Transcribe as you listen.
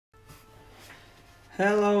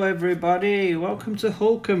Hello everybody, welcome to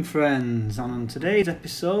Hulk and Friends, and on today's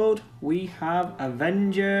episode we have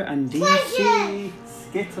Avenger and DC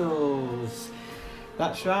Skittles.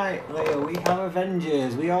 That's right Leo, we have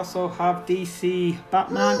Avengers, we also have DC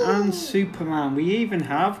Batman and Superman, we even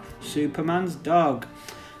have Superman's dog.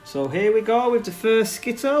 So here we go with the first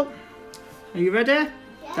Skittle. Are you ready? Yeah.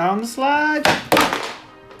 Down the slide.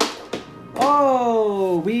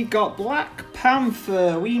 Oh, we got Black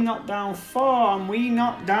Panther, we knocked down Thor, and we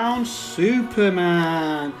knocked down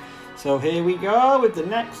Superman. So here we go with the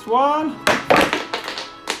next one.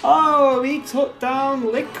 Oh, we took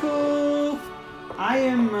down little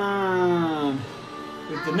Iron Man.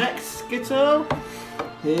 With the next Skittle,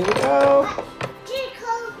 here we go.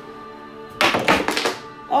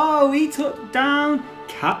 Oh, we took down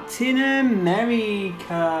Captain America.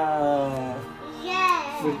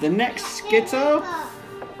 Yeah. With the next Skittle,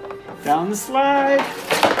 down the slide,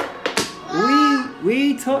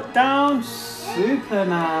 we took down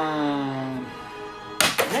Superman.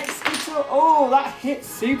 Next Skittle, oh, that hit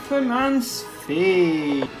Superman's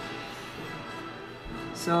feet.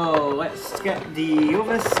 So let's get the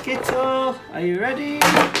other Skittle. Are you ready?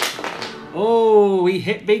 Oh, we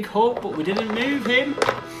hit Big Hulk, but we didn't move him.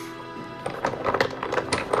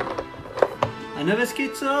 Another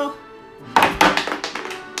Skittle.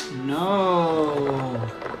 No.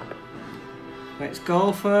 Let's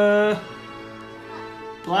go for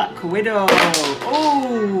Black Widow.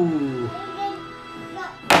 Oh.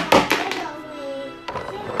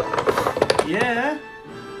 Yeah.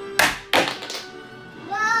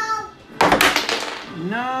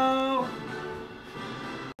 No.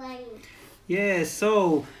 Yeah,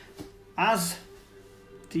 so as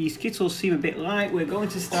the Skittles seem a bit light, we're going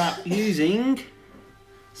to start using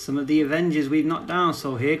some of the Avengers we've knocked down.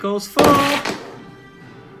 So here goes Thor.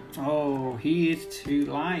 Oh, he is too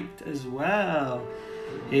light as well.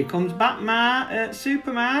 Here comes Batman,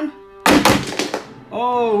 Superman.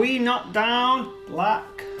 Oh, we knocked down Black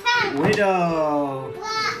Widow.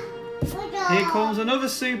 Here comes another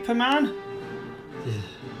Superman.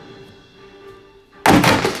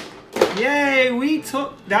 Yay, we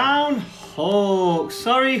took down Hulk.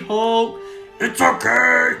 Sorry, Hulk. It's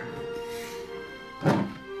okay.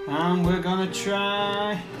 And we're gonna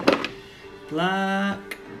try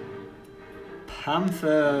Black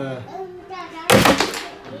Panther.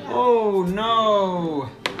 Oh no.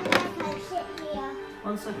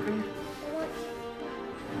 1 second.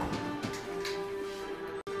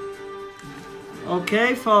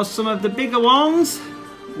 Okay, for some of the bigger ones,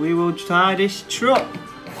 we will try this truck.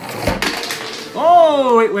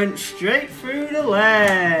 Oh, it went straight through the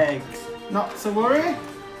legs. Not to worry.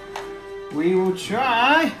 We will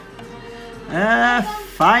try a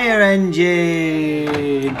fire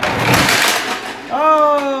engine.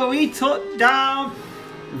 Oh, we took down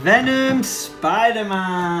Venom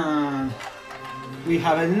Spider-Man. We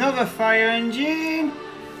have another fire engine.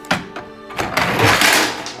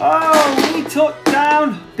 Oh, we took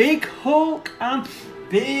down Big Hulk and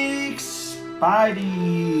Big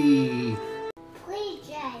Spidey.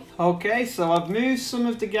 Okay, so I've moved some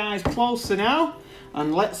of the guys closer now,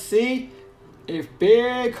 and let's see if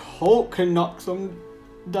Big Hulk can knock some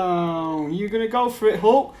down. You gonna go for it,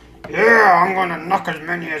 Hulk? Yeah, I'm gonna knock as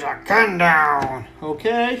many as I can down.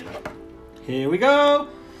 Okay, here we go.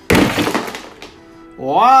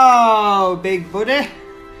 Wow, big buddy.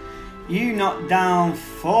 You knocked down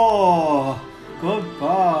 4. Good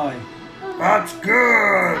boy. That's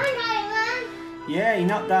good. Yeah, he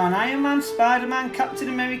knocked down Iron Man, Spider-Man, Captain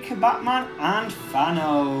America, Batman, and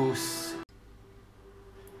Thanos.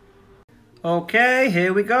 Okay,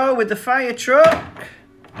 here we go with the fire truck.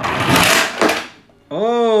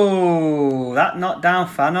 Oh, that knocked down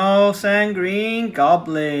Thanos and Green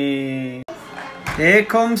Goblin. Here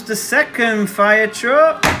comes the second fire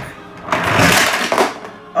truck.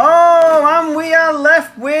 Oh, and we are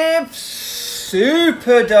left with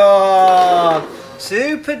Superdog.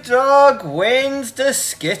 Superdog wins the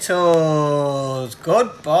Skittles.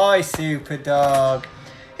 Good boy, Superdog.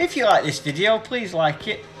 If you like this video, please like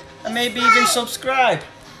it and maybe even subscribe.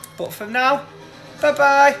 But for now, bye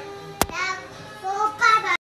bye.